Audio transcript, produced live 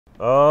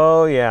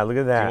Oh yeah, look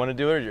at that. Do you want to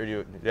do it or do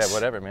you, yeah,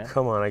 whatever, man.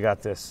 Come on, I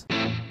got this.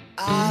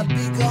 I'd be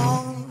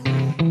gone.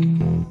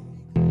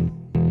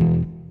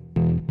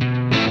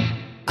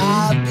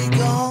 I'd be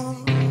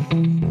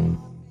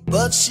gone.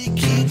 But she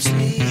keeps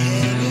me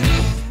hanging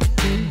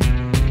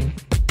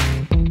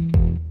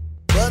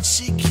on. But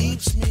she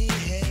keeps me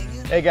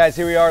hanging. Hey guys,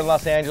 here we are in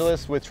Los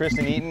Angeles with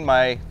Tristan Eaton,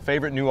 my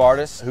favorite new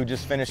artist, who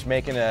just finished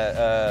making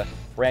a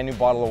brand new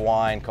bottle of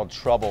wine called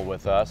Trouble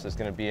with us. It's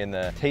going to be in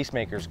the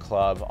Tastemakers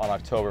Club on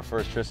October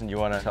 1st. Tristan, you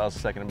want to tell us a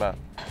second about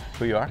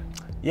who you are?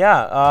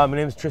 Yeah, my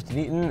name is Tristan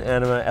Eaton,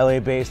 and I'm an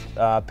LA-based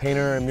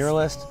painter and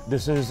muralist.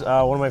 This is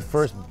one of my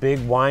first big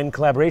wine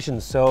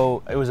collaborations,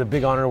 so it was a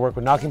big honor to work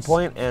with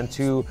Nocking and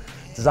to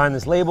design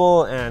this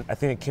label, and I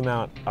think it came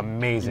out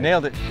amazing. You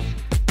nailed it.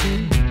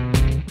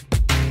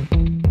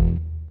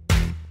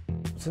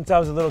 Since I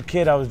was a little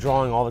kid, I was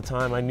drawing all the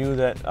time. I knew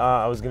that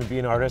I was going to be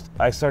an artist.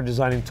 I started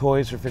designing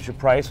toys for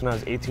Fisher-Price when I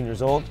was 18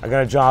 years old. I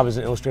got a job as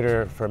an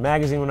illustrator for a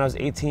magazine when I was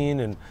 18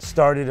 and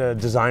started a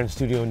design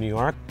studio in New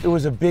York. It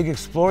was a big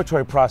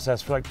exploratory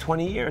process for like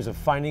 20 years of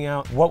finding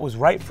out what was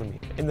right for me.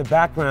 In the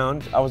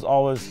background, I was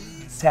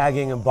always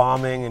tagging and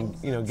bombing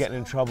and getting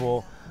in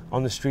trouble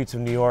on the streets of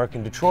New York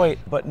and Detroit,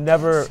 but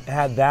never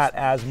had that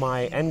as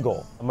my end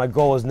goal. My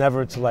goal was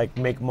never to like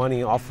make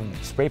money off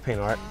of spray paint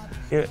art.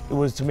 It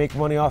was to make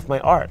money off my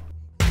art.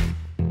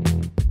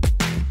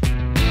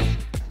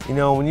 You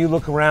know, when you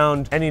look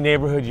around any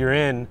neighborhood you're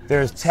in,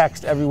 there's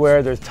text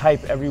everywhere, there's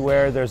type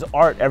everywhere, there's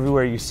art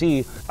everywhere you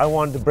see. I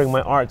wanted to bring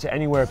my art to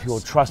anywhere people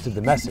trusted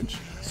the message.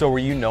 So were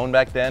you known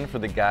back then for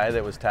the guy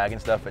that was tagging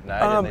stuff at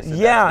night? And they said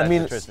yeah, that's I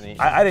mean, Tristan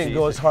Eaton. I didn't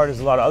go as hard as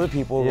a lot of other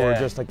people who Yeah. were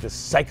just like the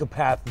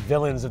psychopath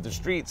villains of the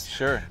streets.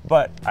 Sure.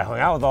 But I hung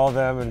out with all of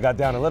them and got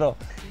down a little.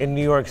 In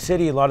New York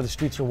City, a lot of the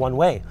streets are one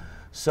way.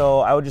 So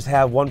I would just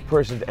have one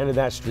person at the end of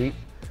that street,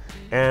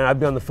 and I'd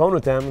be on the phone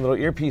with them, a little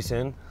earpiece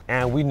in,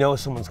 and we know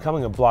someone's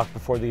coming a block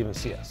before they even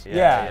see us.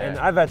 Yeah, and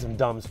I've had some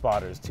dumb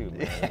spotters too,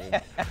 man. I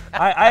mean,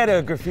 I had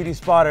a graffiti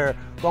spotter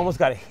who almost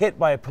got hit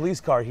by a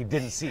police car he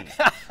didn't see,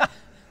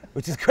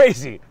 which is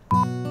crazy.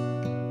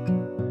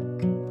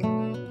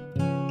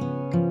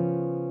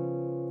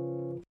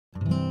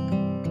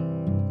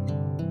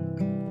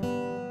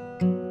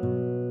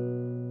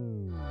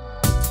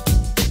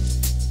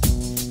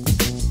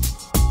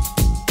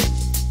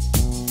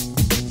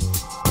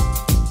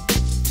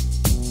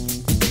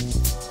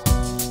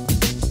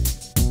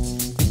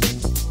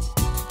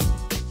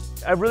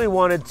 I really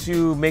wanted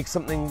to make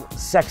something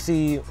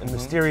sexy and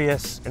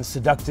mysterious and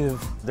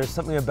seductive. There's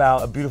something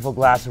about a beautiful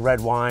glass of red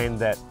wine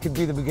that could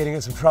be the beginning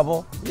of some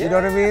trouble. You know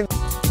what I mean?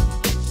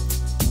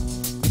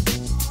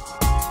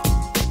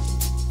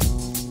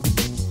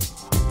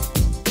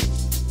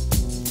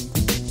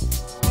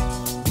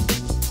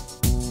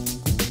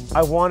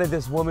 I wanted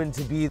this woman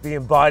to be the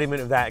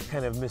embodiment of that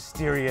kind of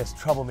mysterious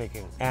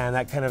troublemaking and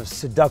that kind of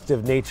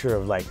seductive nature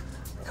of like,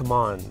 come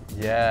on,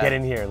 get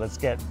in here, let's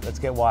get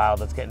wild,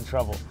 let's get in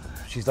trouble.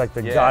 She's like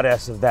the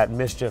goddess of that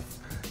mischief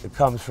that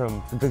comes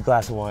from a good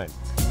glass of wine.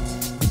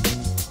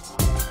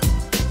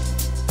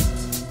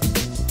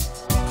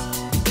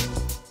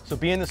 So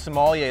being the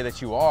sommelier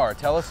that you are,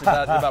 tell us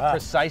about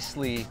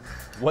precisely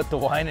what the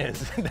wine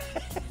is.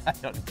 I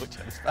don't put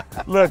you on the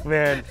spot. Look,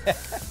 man,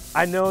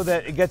 I know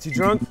that it gets you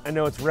drunk, I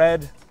know it's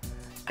red,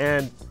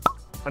 and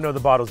I know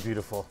the bottle's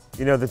beautiful.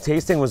 You know, the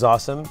tasting was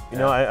awesome. You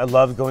know, I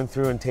love going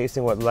through and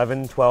tasting, what,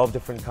 11, 12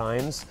 different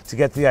kinds to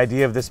get the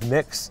idea of this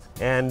mix.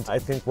 And I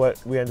think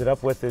what we ended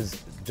up with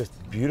is just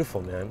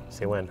beautiful, man.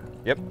 Say when.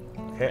 Yep.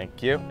 Okay.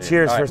 Thank you.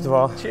 Cheers, All right. first of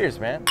all. Cheers,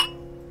 man.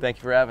 Thank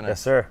you for having us.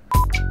 Yes, sir.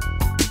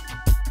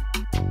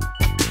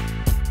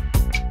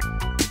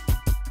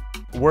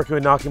 Working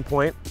with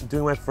Nocking,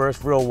 doing my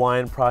first real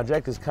wine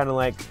project is kind of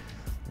like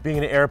being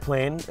in an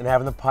airplane and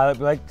having the pilot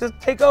be like, just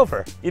take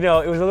over. You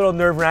know, it was a little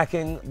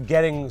nerve-wracking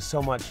getting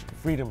so much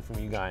freedom from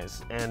you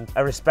guys, and I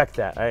respect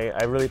that.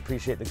 I really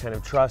appreciate the kind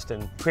of trust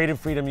and creative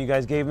freedom you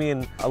guys gave me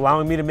and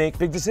allowing me to make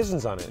big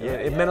decisions on it.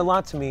 It meant a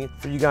lot to me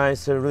for you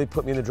guys to really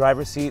put me in the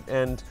driver's seat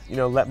and,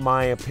 let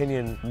my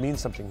opinion mean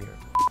something here.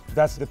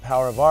 That's the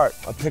power of art.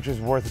 A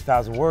picture's worth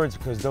 1,000 words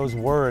because those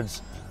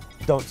words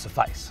don't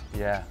suffice.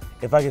 Yeah.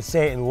 If I could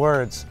say it in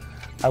words,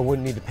 I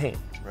wouldn't need to paint.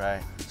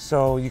 Right.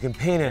 So you can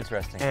paint it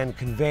and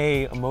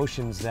convey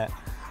emotions that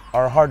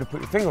are hard to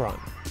put your finger on,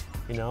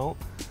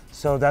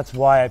 So that's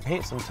why I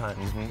paint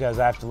sometimes, because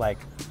I have to like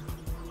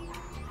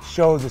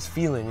show this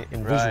feeling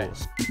in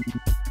visuals.